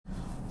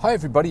Hi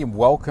everybody and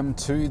welcome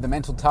to the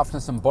Mental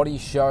Toughness and Body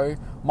Show.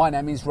 My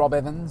name is Rob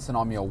Evans and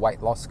I'm your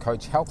weight loss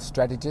coach, health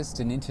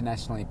strategist and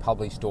internationally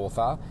published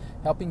author,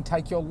 helping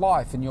take your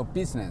life and your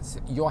business,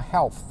 your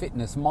health,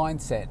 fitness,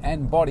 mindset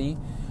and body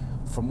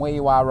from where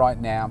you are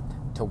right now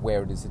to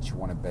where it is that you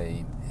want to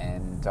be.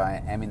 And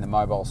I am in the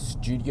mobile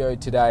studio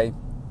today.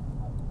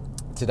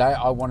 Today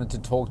I wanted to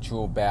talk to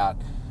you about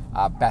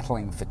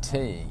battling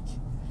fatigue.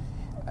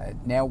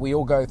 Now we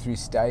all go through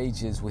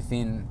stages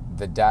within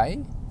the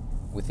day,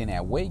 within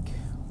our week,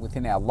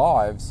 within our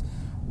lives,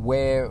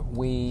 where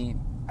we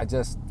are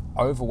just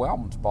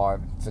overwhelmed by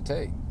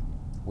fatigue.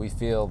 We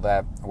feel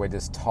that we're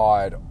just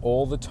tired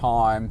all the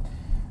time,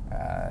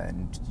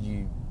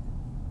 and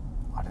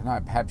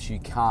perhaps you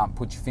can't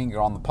put your finger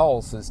on the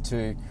pulse as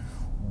to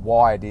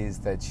why it is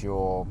that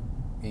you're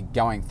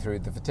going through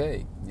the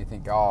fatigue. You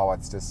think,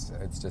 it's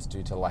just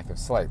due to lack of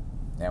sleep.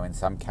 Now, in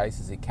some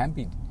cases, it can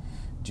be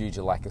due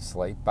to lack of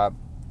sleep, but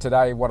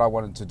today what I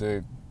wanted to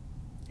do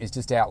is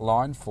just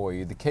outline for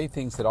you the key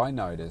things that I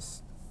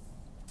notice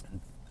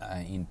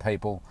in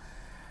people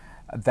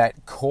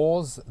that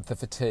cause the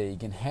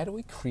fatigue, and how do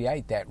we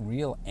create that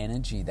real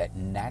energy, that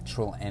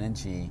natural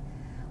energy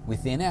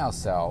within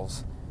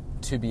ourselves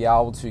to be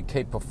able to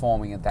keep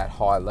performing at that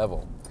high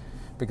level.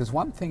 Because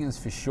one thing is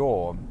for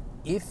sure,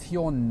 if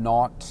you're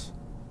not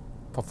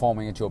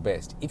performing at your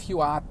best, if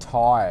you are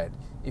tired,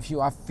 if you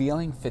are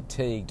feeling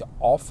fatigued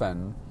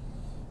often,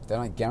 then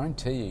I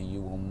guarantee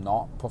you will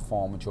not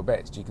perform at your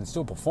best. You can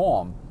still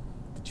perform,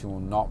 but you will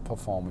not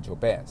perform at your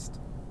best.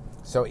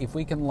 So if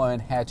we can learn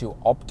how to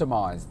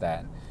optimize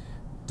that,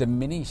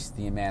 diminish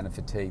the amount of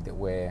fatigue that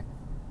we're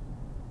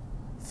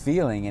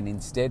feeling and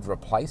instead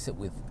replace it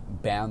with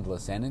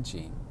boundless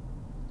energy,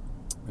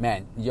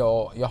 man,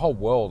 your whole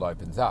world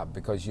opens up,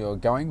 because you're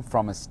going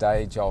from a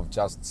stage of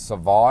just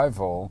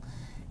survival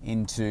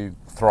into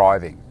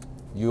thriving.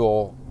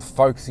 You're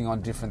focusing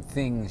on different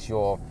things.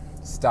 You're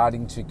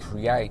starting to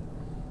create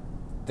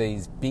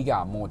these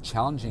bigger, more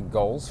challenging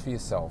goals for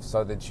yourself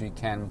so that you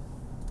can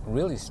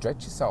really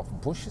stretch yourself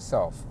and push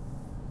yourself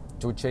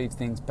to achieve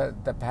things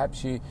that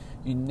perhaps you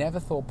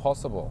never thought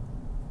possible.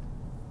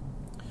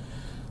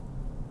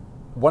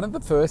 One of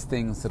the first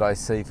things that I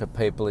see for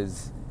people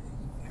is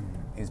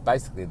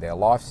basically their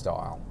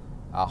lifestyle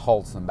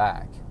holds them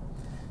back.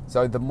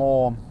 So the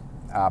more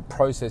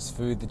processed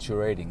food that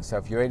you're eating, so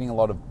if you're eating a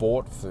lot of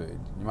bought food,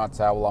 you might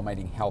say, I'm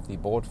eating healthy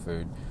bought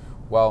food.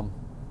 Well,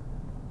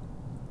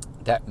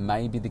 that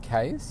may be the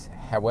case.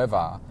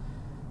 However,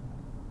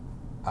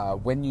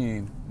 when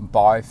you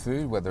buy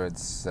food, whether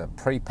it's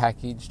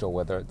pre-packaged or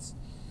whether it's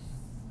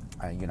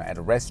at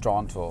a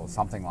restaurant or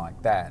something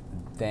like that,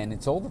 then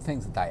it's all the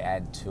things that they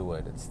add to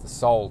it. It's the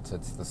salt,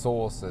 it's the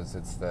sauces,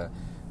 it's the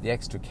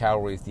extra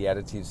calories, the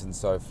additives and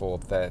so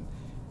forth that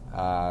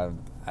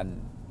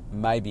and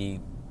maybe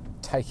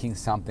taking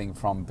something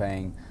from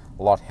being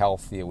a lot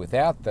healthier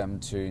without them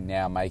to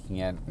now making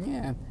it,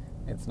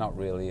 it's not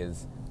really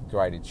as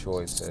great a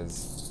choice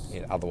as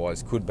it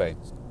otherwise could be.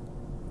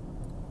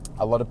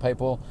 A lot of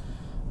people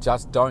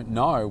just don't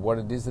know what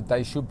it is that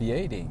they should be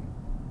eating.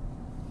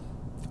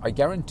 I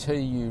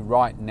guarantee you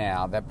right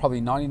now that probably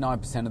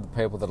 99% of the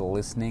people that are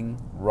listening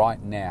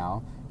right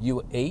now,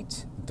 you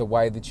eat the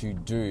way that you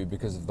do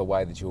because of the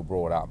way that you were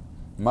brought up.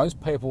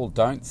 Most people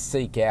don't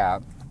seek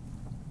out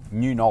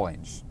new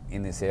knowledge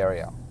in this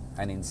area,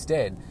 and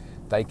instead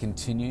they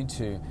continue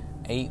to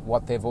eat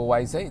what they've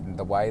always eaten,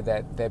 the way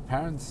that their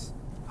parents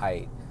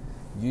ate,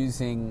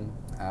 using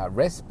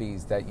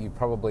recipes that you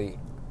probably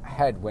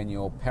had when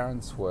your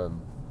parents were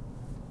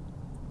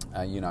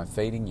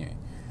feeding you.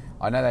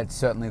 I know that's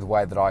certainly the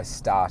way that I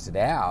started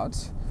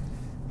out.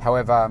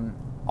 However,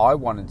 I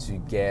wanted to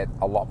get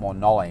a lot more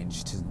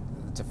knowledge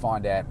to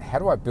find out, how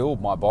do I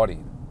build my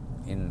body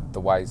in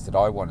the ways that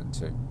I wanted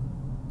to.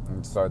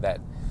 And so that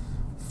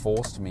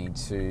forced me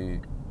to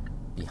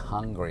be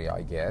hungry,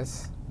 I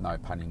guess, no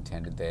pun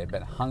intended there,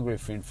 but hungry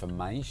for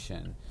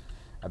information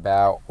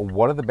about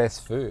what are the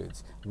best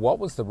foods, what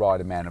was the right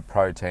amount of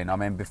protein. I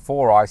mean,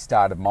 before I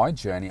started my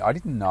journey, I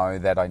didn't know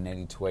that I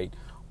needed to eat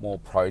more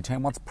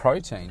protein. What's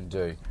protein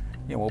do?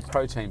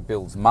 Protein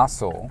builds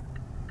muscle,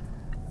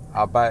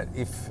 but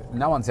if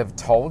no one's ever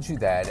told you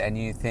that and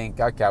you think,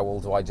 okay, well,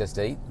 do I just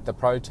eat the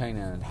protein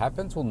and it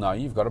happens? Well, no,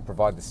 you've got to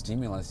provide the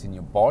stimulus in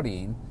your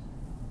body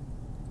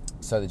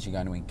so that you're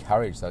going to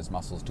encourage those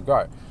muscles to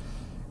grow.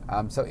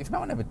 So if no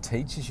one ever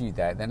teaches you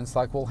that, then it's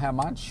like, well, how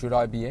much should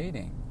I be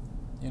eating?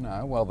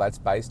 Well, that's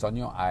based on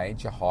your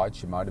age, your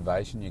height, your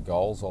motivation, your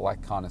goals, all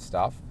that kind of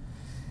stuff.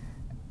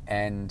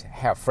 And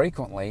how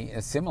frequently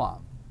is similar.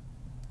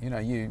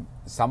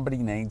 Somebody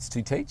needs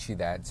to teach you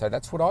that. So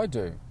that's what I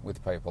do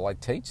with people. I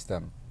teach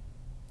them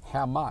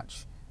how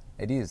much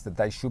it is that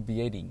they should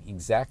be eating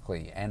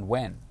exactly and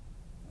when.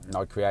 And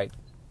I create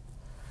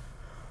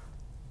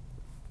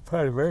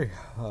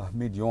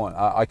mid-yawn.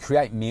 I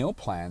create meal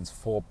plans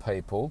for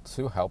people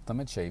to help them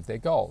achieve their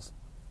goals.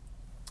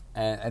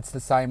 And it's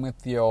the same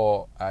with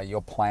your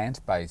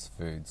plant-based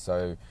food.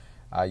 So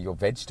your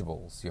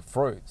vegetables, your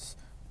fruits,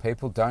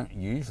 people don't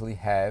usually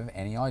have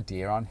any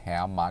idea on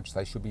how much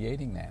they should be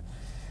eating there.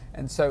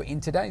 And so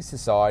in today's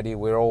society,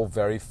 we're all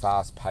very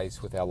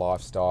fast-paced with our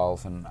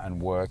lifestyles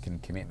and work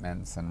and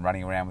commitments and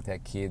running around with our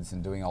kids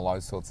and doing all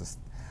those sorts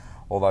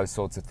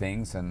of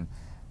things. And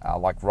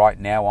like right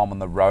now, I'm on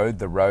the road.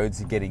 The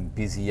roads are getting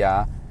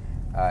busier.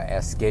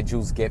 Our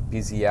schedules get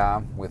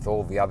busier with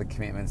all the other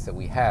commitments that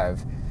we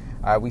have.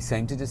 We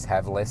seem to just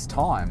have less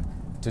time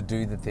to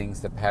do the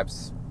things that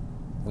perhaps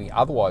we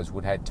otherwise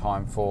would have had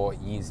time for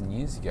years and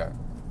years ago.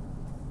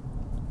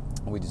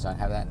 We just don't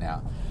have that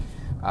now.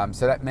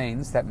 So that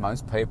means that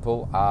most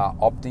people are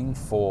opting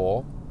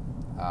for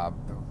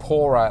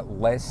poorer,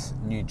 less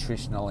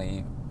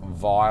nutritionally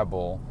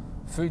viable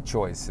food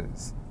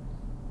choices.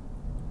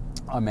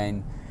 I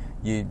mean,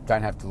 you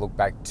don't have to look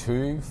back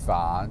too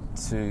far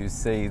to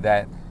see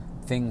that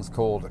things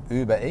called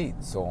Uber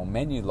Eats or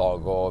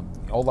Menulog or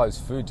all those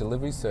food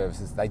delivery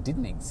services, they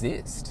didn't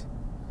exist.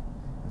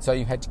 So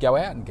you had to go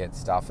out and get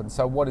stuff. And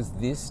so what is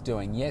this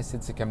doing? Yes,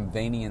 it's a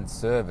convenient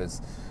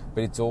service,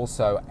 but it's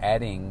also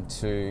adding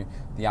to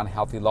the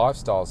unhealthy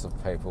lifestyles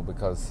of people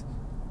because,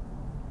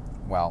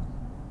 well,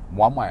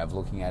 one way of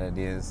looking at it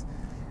is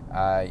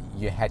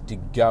you had to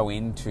go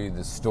into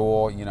the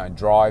store,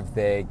 drive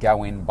there,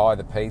 go in, buy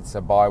the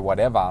pizza, buy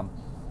whatever.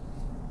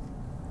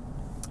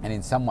 And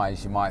in some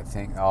ways you might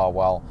think, oh,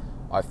 well,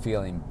 I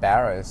feel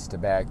embarrassed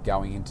about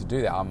going in to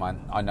do that.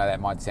 I know that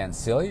might sound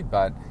silly,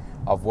 but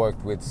I've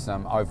worked with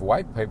some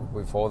overweight people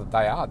before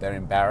that they're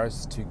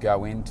embarrassed to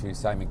go into,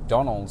 say,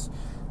 McDonald's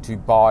to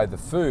buy the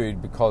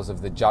food because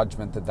of the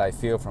judgment that they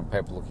feel from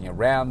people looking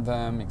around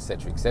them,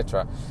 etc.,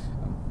 etc.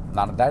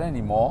 None of that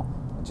anymore.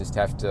 You just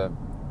have to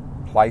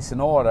place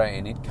an order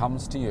and it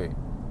comes to you.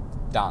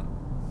 Done.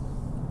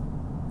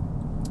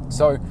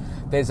 So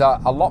there's a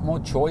lot more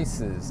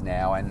choices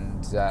now,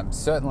 and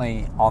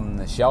certainly on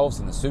the shelves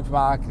in the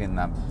supermarket, in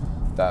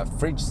the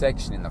fridge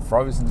section, in the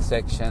frozen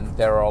section,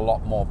 there are a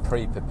lot more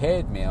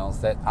pre-prepared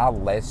meals that are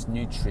less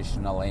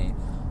nutritionally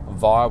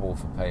viable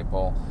for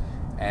people.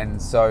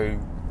 And so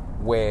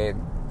we're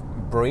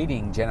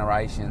breeding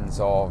generations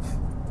of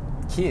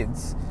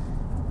kids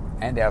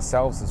and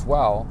ourselves as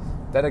well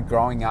that are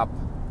growing up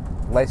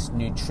less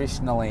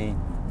nutritionally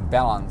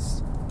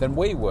balanced than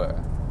we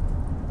were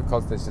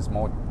because there's just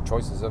more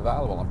choices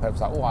available. And people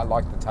say, oh, I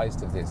like the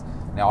taste of this.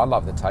 Now, I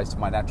love the taste of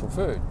my natural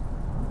food.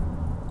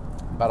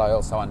 But I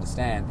also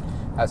understand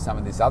how some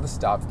of this other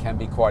stuff can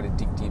be quite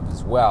addictive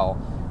as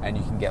well, and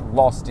you can get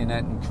lost in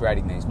it and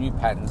creating these new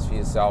patterns for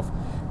yourself.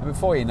 And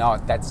before you know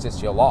it, that's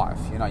just your life.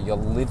 You're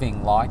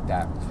living like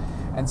that.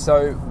 And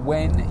so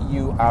when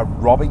you are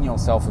robbing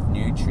yourself of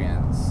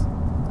nutrients,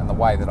 and the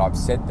way that I've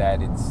said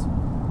that, it's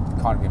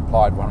kind of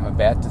implied what I'm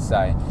about to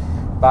say,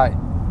 but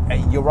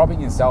you're robbing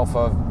yourself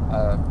of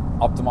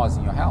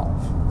optimizing your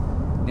health.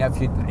 Now,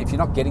 if you're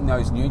not getting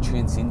those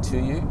nutrients into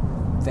you,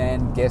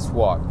 then guess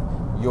what?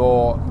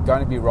 You're going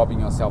to be robbing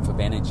yourself of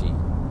energy.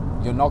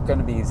 You're not going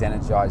to be as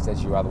energized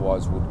as you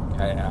otherwise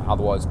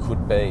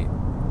could be.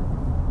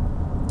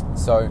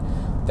 So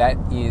that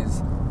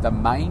is the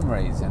main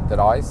reason that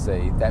I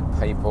see that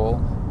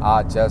people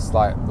are just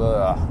like,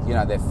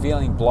 they're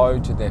feeling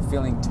bloated, they're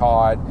feeling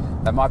tired,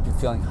 they might be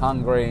feeling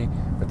hungry,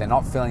 but they're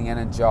not feeling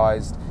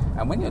energized.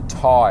 And when you're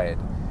tired,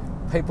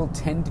 people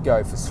tend to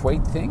go for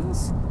sweet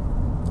things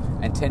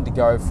and tend to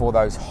go for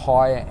those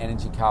higher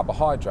energy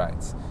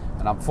carbohydrates.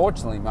 And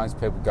unfortunately, most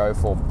people go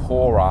for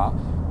poorer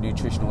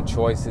nutritional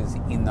choices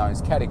in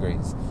those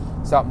categories.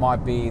 So it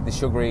might be the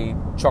sugary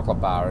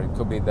chocolate bar, it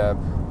could be the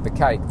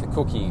cake, the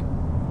cookie,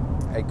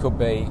 it could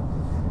be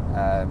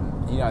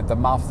the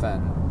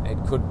muffin,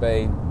 it could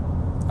be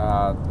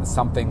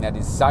something that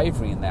is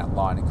savoury in that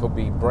line. It could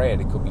be bread,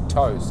 it could be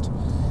toast,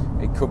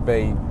 it could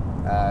be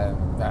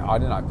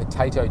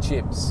potato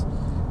chips,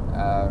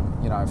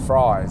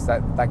 fries,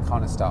 that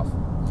kind of stuff.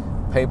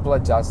 People are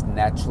just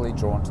naturally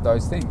drawn to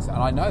those things. And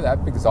I know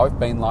that because I've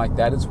been like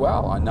that as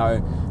well. I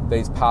know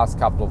these past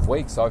couple of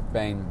weeks I've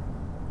been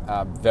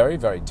very,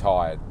 very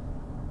tired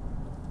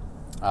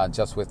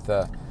just with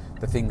the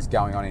things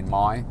going on in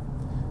my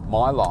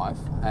life,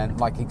 and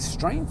like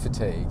extreme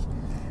fatigue.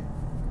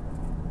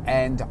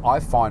 And I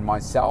find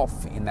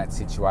myself in that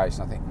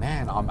situation. I think,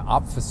 man, I'm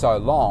up for so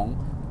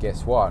long.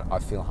 Guess what? I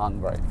feel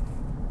hungry.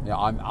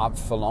 I'm up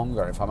for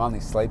longer. If I'm only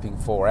sleeping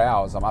 4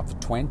 hours, I'm up for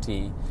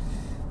 20.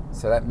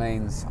 So that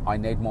means I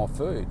need more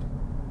food.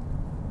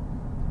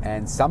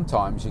 And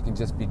sometimes you can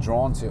just be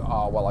drawn to,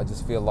 I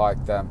just feel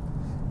like the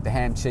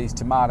ham, cheese,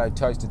 tomato,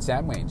 toasted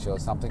sandwich or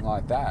something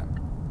like that.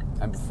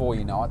 And before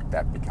you know it,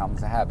 that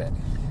becomes a habit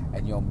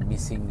and you're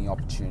missing the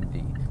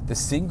opportunity. The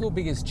single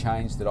biggest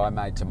change that I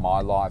made to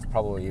my life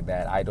probably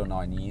about 8 or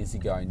 9 years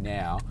ago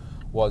now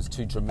was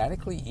to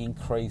dramatically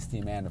increase the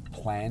amount of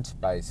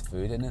plant-based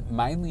food, and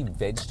mainly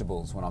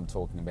vegetables when I'm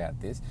talking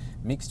about this.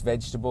 Mixed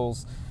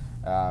vegetables.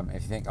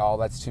 If you think,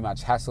 that's too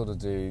much hassle to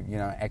do,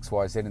 X,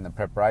 Y, Z in the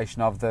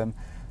preparation of them.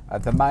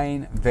 The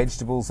main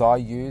vegetables I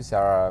use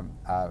are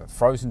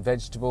frozen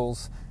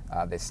vegetables.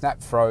 They're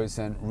snap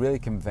frozen, really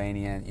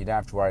convenient. You don't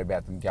have to worry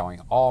about them going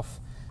off.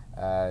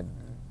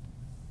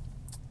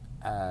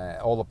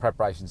 all the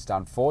preparation's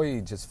done for you.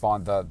 You just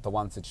find the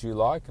ones that you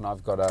like, and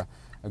I've got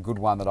a good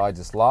one that I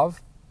just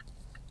love,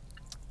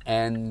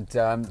 and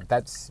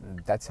that's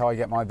how I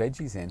get my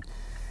veggies in.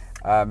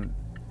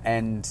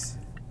 And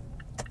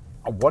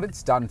what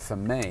it's done for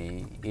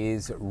me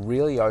is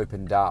really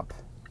opened up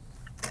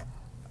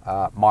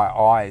my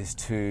eyes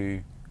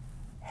to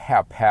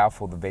how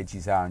powerful the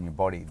veggies are in your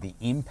body, the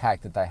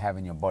impact that they have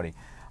in your body.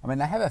 I mean,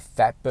 they have a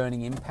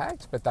fat-burning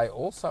impact, but they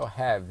also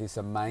have this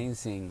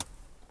amazing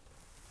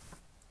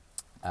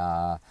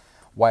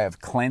way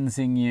of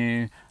cleansing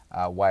you,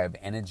 way of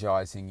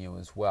energizing you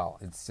as well.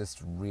 It's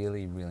just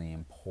really, really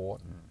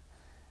important.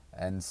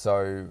 And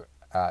so,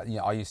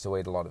 I used to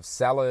eat a lot of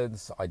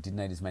salads. I didn't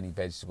eat as many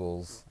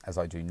vegetables as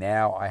I do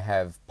now. I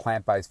have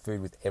plant-based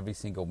food with every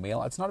single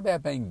meal. It's not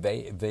about being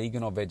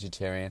vegan or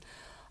vegetarian.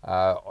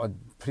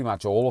 Pretty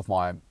much all of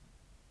my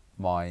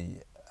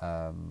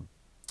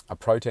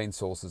protein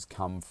sources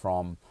come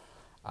from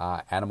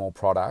animal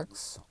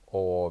products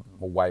or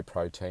whey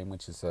protein,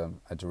 which is a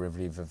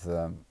derivative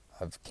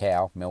of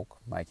cow milk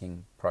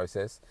making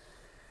process.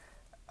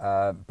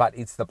 But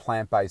it's the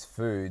plant-based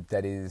food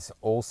that is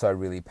also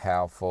really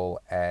powerful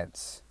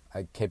at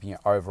keeping your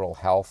overall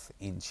health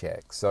in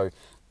check. So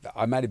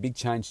I made a big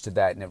change to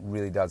that, and it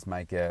really does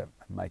make a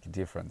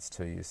difference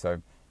to you.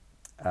 So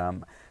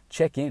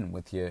check in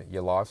with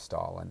your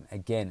lifestyle. And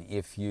again,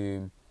 if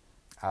you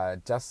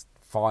just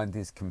find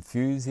this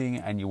confusing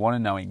and you want to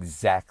know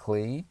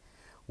exactly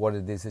what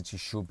it is that you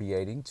should be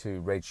eating to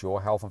reach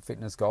your health and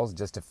fitness goals,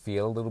 just to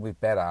feel a little bit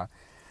better,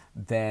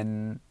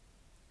 then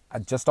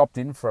just opt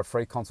in for a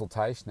free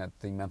consultation at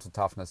the Mental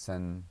Toughness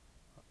and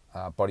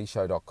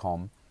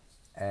bodyshow.com,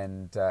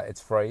 and it's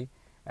free,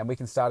 and we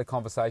can start a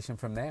conversation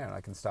from there, and I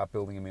can start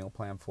building a meal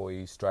plan for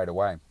you straight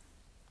away.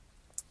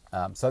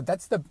 So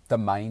that's the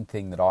main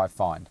thing that I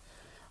find,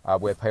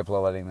 where people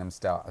are letting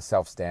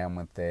themselves down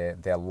with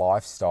their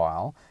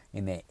lifestyle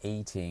in their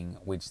eating,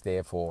 which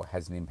therefore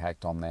has an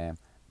impact on their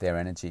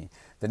energy.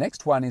 The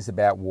next one is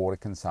about water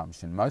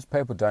consumption. Most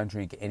people don't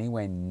drink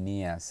anywhere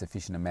near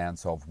sufficient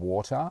amounts of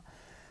water.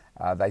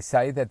 They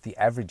say that the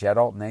average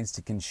adult needs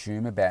to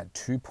consume about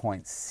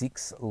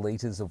 2.6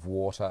 litres of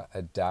water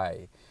a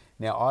day.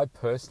 Now, I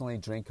personally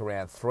drink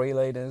around 3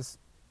 litres.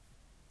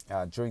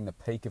 During the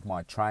peak of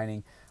my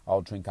training,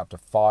 I'll drink up to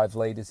 5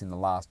 litres in the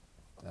last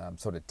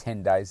sort of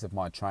 10 days of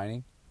my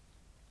training,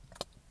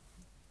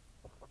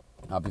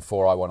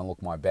 before I want to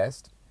look my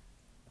best.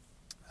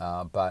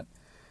 But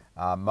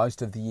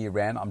most of the year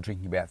round, I'm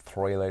drinking about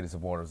 3 litres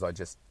of water, as I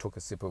just took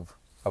a sip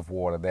of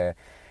water there.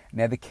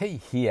 Now, the key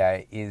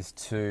here is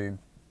to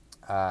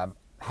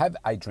have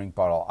a drink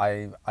bottle.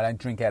 I don't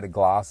drink out of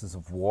glasses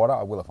of water.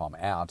 I will if I'm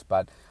out,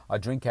 but I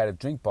drink out of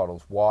drink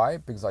bottles. Why?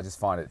 Because I just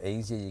find it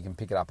easier. You can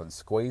pick it up and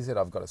squeeze it.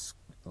 I've got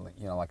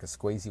like a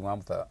squeezy one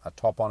with a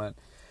top on it.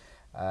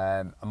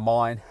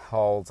 Mine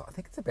holds, I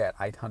think it's about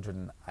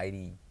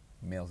 880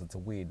 mils. It's a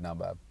weird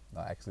number.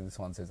 Actually, this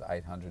one says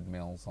 800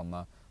 mils on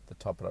the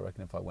top, but I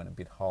reckon if I went a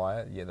bit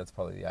higher, yeah, that's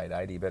probably the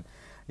 880. But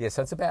yeah,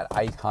 so it's about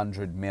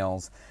 800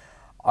 mils.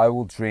 I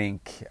will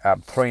drink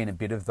 3 and a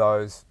bit of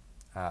those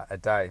a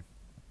day,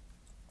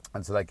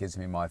 and so that gives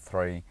me my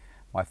 3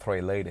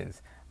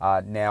 litres.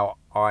 Now,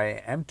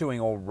 I am doing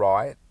all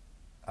right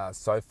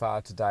so far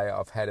today.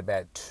 I've had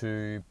about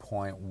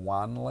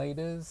 2.1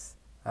 litres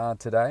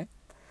today,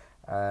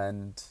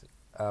 and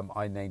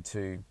I need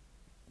to,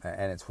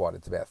 and it's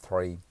about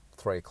 3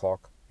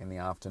 o'clock in the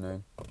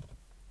afternoon.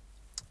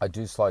 I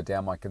do slow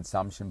down my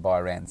consumption by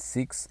around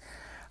 6.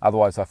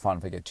 Otherwise, I find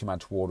if I get too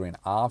much water in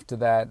after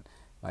that,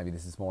 maybe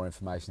this is more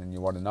information than you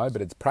want to know, but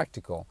it's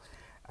practical.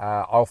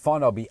 I'll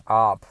find I'll be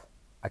up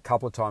a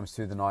couple of times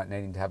through the night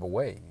needing to have a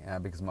wee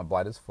because my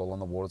bladder's full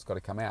and the water's got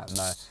to come out. And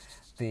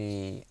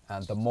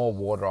the more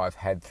water I've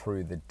had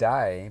through the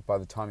day, by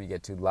the time you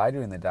get to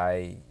later in the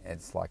day,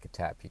 it's like a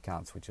tap. You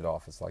can't switch it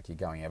off. It's like you're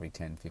going every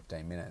 10,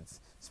 15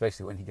 minutes,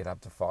 especially when you get up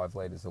to 5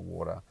 litres of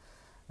water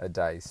a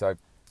day. So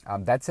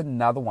that's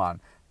another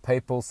one.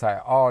 People say,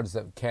 oh, does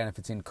it count if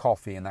it's in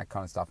coffee and that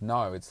kind of stuff?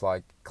 No, it's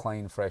like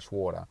clean, fresh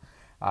water.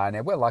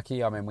 Now, we're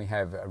lucky. I mean, we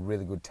have a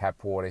really good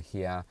tap water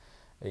here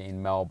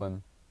in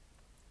Melbourne.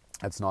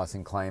 It's nice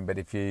and clean. But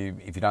if you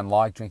don't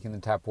like drinking the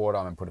tap water,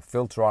 I mean, put a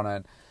filter on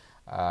it.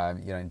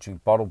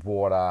 Drink bottled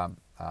water.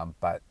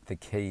 But the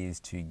key is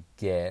to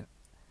get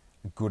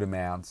good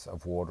amounts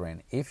of water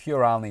in. If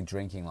you're only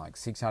drinking like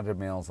 600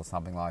 mils or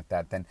something like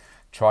that, then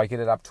try get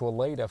it up to a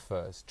litre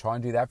first. Try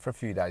and do that for a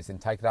few days. Then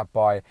take it up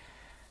by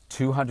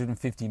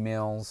 250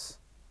 mils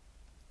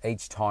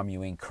each time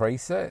you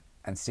increase it,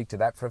 and stick to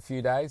that for a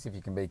few days. If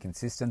you can be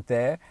consistent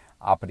there,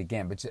 up it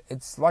again. But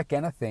it's like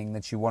anything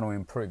that you want to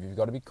improve. You've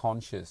got to be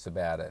conscious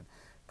about it,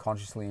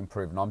 consciously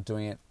improve. And I'm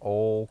doing it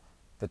all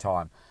the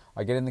time.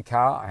 I get in the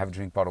car, I have a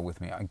drink bottle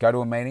with me. I go to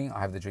a meeting, I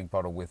have the drink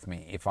bottle with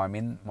me. If I'm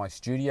in my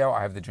studio,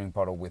 I have the drink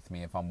bottle with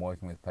me if I'm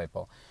working with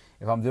people.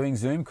 If I'm doing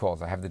Zoom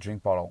calls, I have the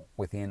drink bottle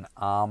within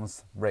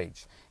arm's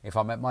reach. If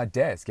I'm at my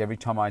desk, every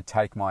time I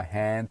take my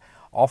hand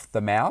off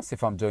the mouse,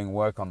 if I'm doing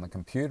work on the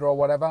computer or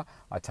whatever,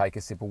 I take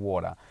a sip of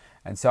water.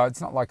 And so it's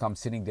not like I'm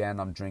sitting down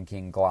and I'm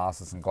drinking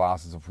glasses and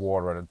glasses of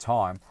water at a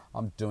time.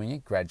 I'm doing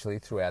it gradually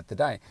throughout the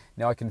day.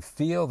 Now I can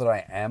feel that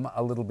I am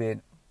a little bit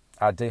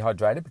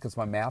dehydrated because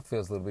my mouth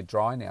feels a little bit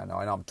dry now. Now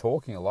I know I'm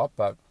talking a lot,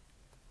 but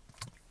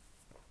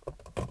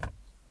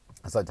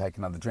as I take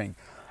another drink,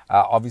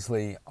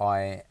 obviously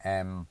I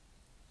am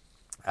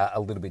a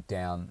little bit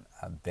down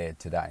there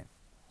today.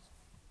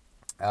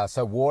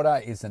 So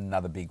water is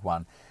another big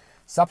one.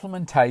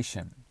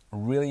 Supplementation,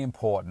 really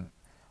important.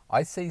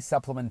 I see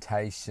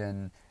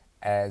supplementation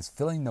as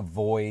filling the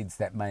voids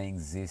that may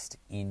exist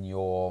in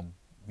your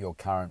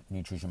current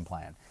nutrition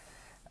plan.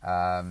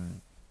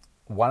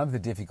 One of the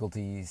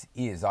difficulties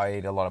is I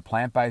eat a lot of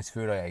plant-based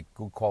food, I eat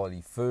good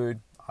quality food,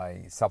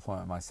 I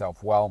supplement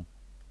myself well.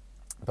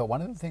 But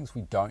one of the things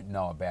we don't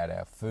know about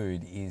our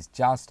food is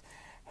just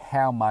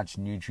how much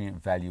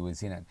nutrient value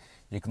is in it.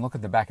 You can look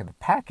at the back of the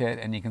packet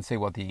and you can see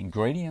what the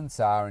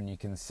ingredients are and you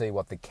can see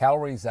what the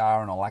calories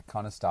are and all that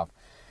kind of stuff.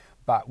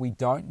 But we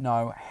don't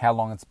know how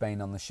long it's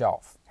been on the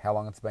shelf, how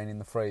long it's been in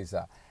the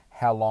freezer,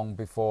 how long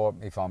before,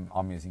 if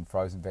I'm using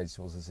frozen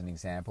vegetables as an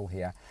example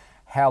here,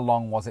 how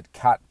long was it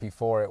cut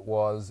before it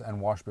was and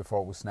washed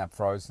before it was snap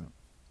frozen.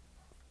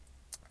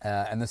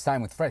 And the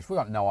same with fresh. We've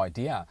got no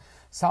idea.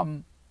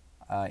 Some,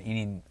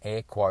 in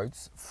air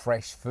quotes,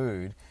 fresh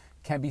food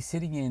can be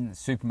sitting in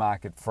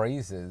supermarket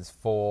freezers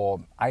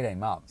for 18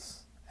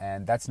 months.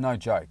 And that's no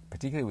joke,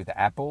 particularly with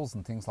apples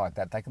and things like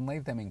that. They can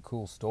leave them in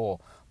cool store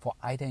for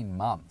 18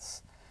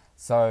 months.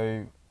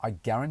 So I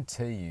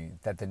guarantee you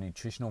that the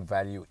nutritional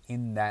value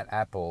in that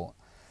apple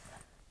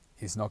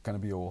is not going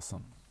to be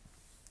awesome.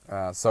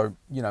 So,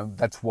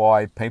 that's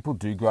why people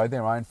do grow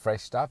their own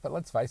fresh stuff. But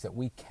let's face it,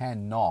 we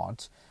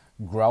cannot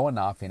grow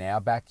enough in our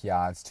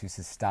backyards to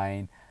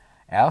sustain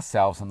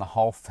ourselves and the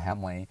whole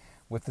family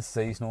with the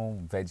seasonal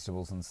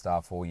vegetables and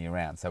stuff all year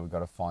round. So we've got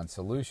to find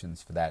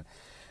solutions for that.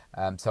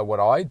 So what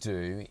I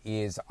do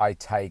is I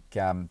take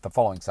the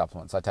following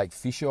supplements. I take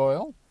fish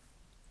oil,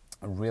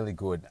 really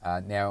good.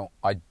 Now,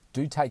 I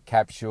do take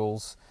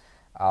capsules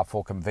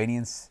for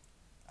convenience,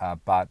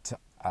 but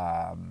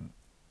and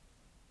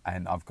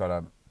I've got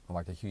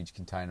a huge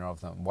container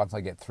of them. Once I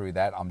get through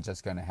that, I'm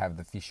just going to have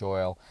the fish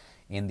oil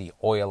in the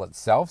oil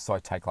itself. So I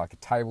take like a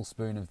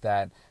tablespoon of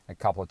that a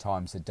couple of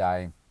times a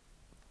day.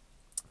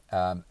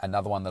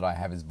 Another one that I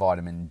have is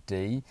vitamin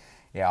D.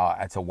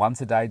 Yeah, it's a once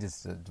a day,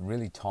 just a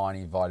really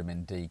tiny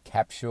vitamin D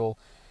capsule.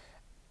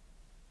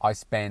 I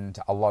spend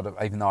a lot of,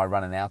 even though I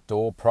run an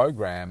outdoor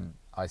program,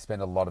 I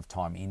spend a lot of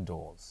time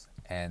indoors.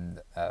 And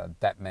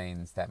that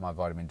means that my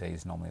vitamin D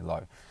is normally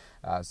low.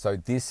 So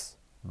this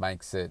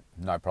makes it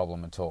no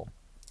problem at all.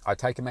 I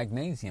take a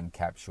magnesium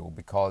capsule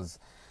because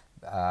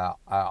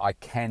I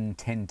can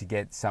tend to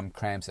get some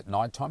cramps at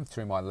night time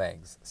through my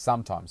legs,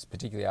 sometimes,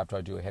 particularly after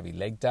I do a heavy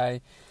leg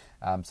day.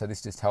 So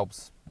this just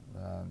helps,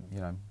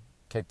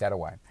 keep that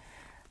away.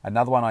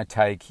 Another one I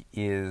take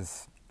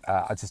is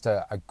just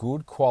a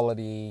good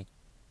quality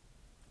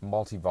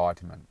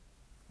multivitamin.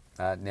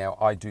 Now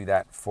I do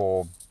that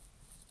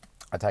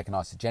I take an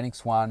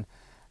Isogenics one,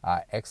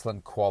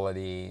 excellent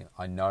quality.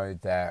 I know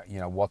that,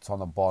 what's on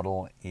the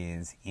bottle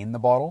is in the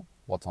bottle,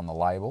 what's on the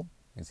label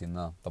is in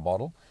the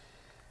bottle.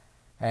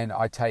 And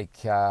I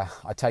take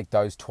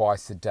those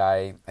twice a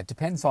day. It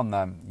depends on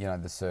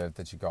the serve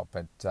that you got,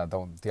 but the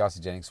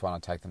Isogenics one, I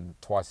take them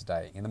twice a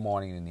day, in the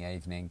morning and in the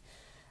evening.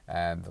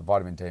 The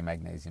vitamin D,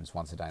 magnesiums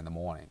once a day in the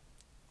morning.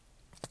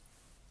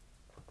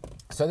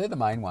 So they're the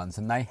main ones,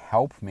 and they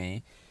help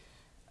me,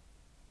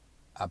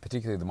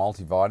 particularly the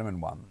multivitamin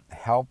one,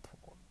 help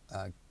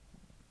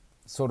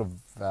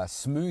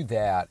smooth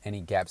out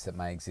any gaps that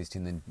may exist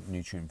in the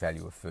nutrient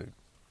value of food.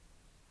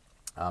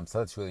 So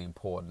that's really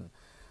important.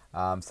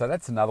 So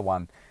that's another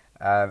one.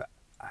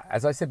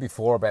 As I said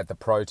before about the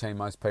protein,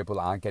 most people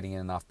aren't getting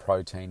enough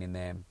protein in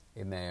their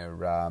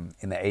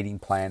eating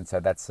plan. So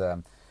that's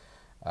a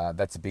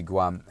big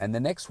one. And the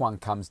next one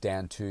comes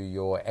down to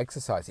your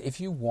exercise. If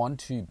you want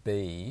to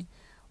be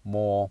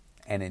more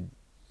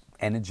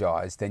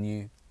energized, then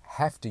you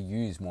have to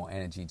use more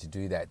energy to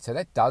do that. So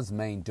that does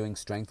mean doing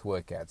strength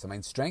workouts. I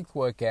mean, strength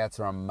workouts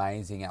are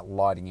amazing at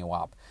lighting you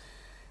up.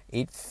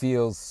 It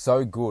feels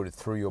so good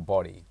through your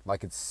body,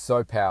 like it's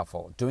so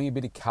powerful. Doing a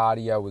bit of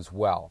cardio as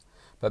well,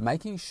 but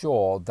making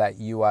sure that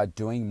you are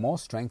doing more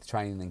strength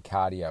training than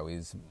cardio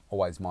is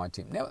always my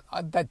tip. Now,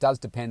 that does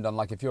depend on,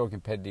 if you're a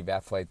competitive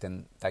athlete,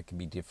 then that can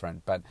be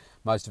different, but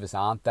most of us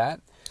aren't that.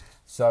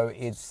 So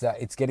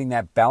it's getting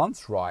that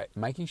balance right,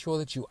 making sure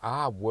that you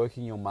are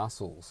working your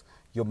muscles.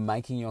 You're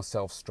making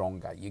yourself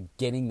stronger. You're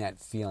getting that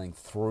feeling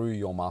through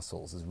your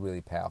muscles is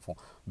really powerful.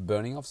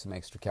 Burning off some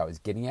extra calories,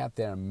 getting out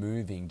there and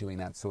moving, doing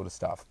that sort of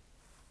stuff.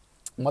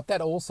 And what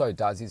that also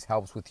does is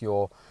helps with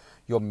your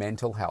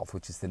mental health,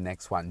 which is the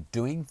next one.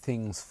 Doing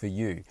things for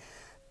you.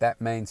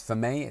 That means, for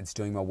me, it's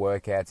doing my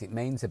workouts. It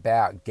means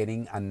about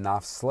getting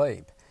enough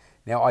sleep.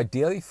 Now,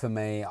 ideally for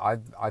me, I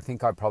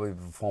think I probably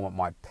perform at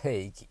my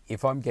peak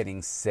if I'm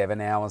getting 7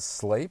 hours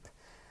sleep.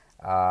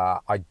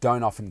 I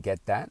don't often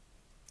get that.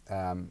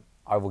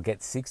 I will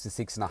get 6 to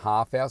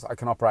 6.5 hours. I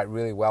can operate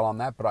really well on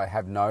that, but I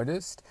have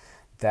noticed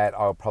that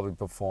I'll probably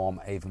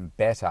perform even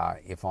better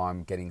if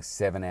I'm getting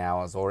 7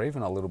 hours or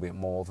even a little bit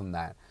more than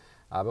that.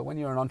 But when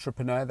you're an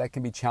entrepreneur, that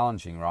can be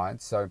challenging,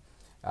 right? So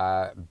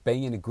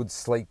being in a good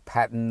sleep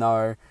pattern,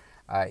 though,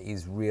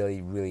 is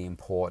really, really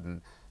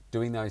important.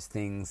 Doing those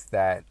things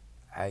that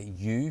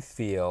you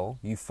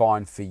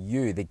find for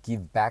you, that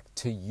give back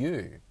to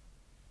you.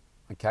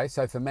 Okay,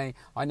 so for me,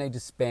 I need to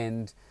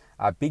spend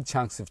big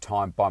chunks of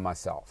time by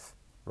myself,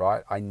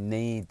 right? I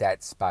need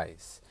that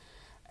space.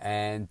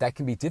 And that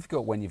can be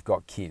difficult when you've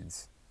got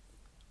kids.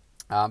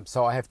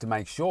 So I have to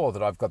make sure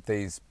that I've got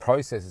these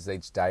processes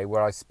each day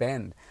where I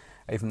spend,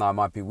 even though I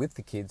might be with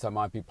the kids, I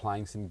might be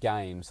playing some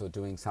games or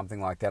doing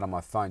something like that on my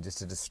phone just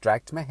to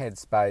distract my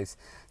headspace,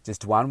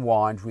 just to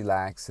unwind,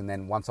 relax. And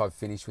then once I've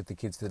finished with the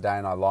kids for the day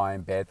and I lie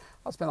in bed,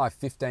 I'll spend like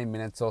 15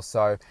 minutes or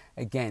so,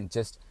 again,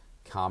 just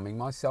calming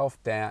myself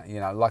down,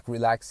 like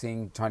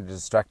relaxing, trying to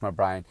distract my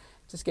brain,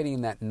 just getting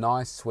in that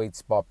nice sweet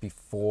spot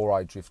before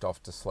I drift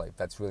off to sleep.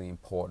 That's really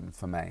important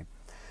for me.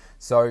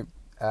 So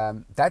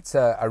that's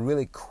a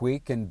really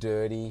quick and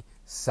dirty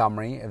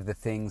summary of the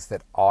things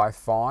that I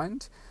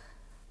find.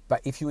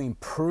 But if you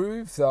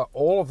improve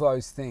all of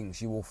those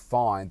things, you will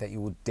find that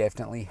you will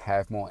definitely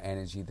have more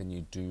energy than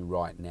you do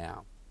right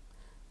now.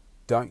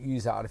 Don't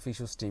use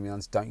artificial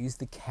stimulants. Don't use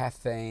the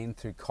caffeine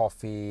through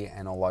coffee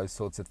and all those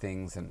sorts of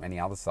things, and many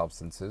other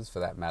substances for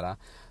that matter,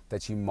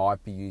 that you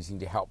might be using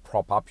to help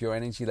prop up your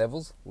energy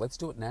levels. Let's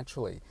do it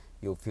naturally.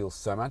 You'll feel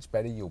so much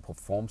better. You'll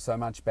perform so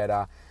much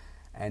better.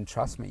 And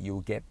trust me,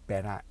 you'll get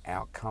better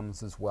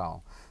outcomes as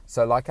well.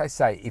 So like I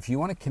say, if you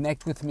want to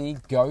connect with me,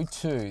 go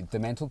to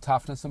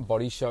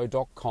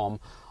thementaltoughnessandbodyshow.com.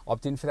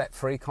 Opt in for that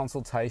free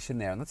consultation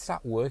there, and let's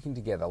start working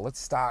together. Let's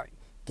start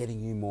getting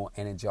you more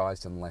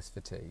energized and less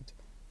fatigued.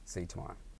 See you tomorrow.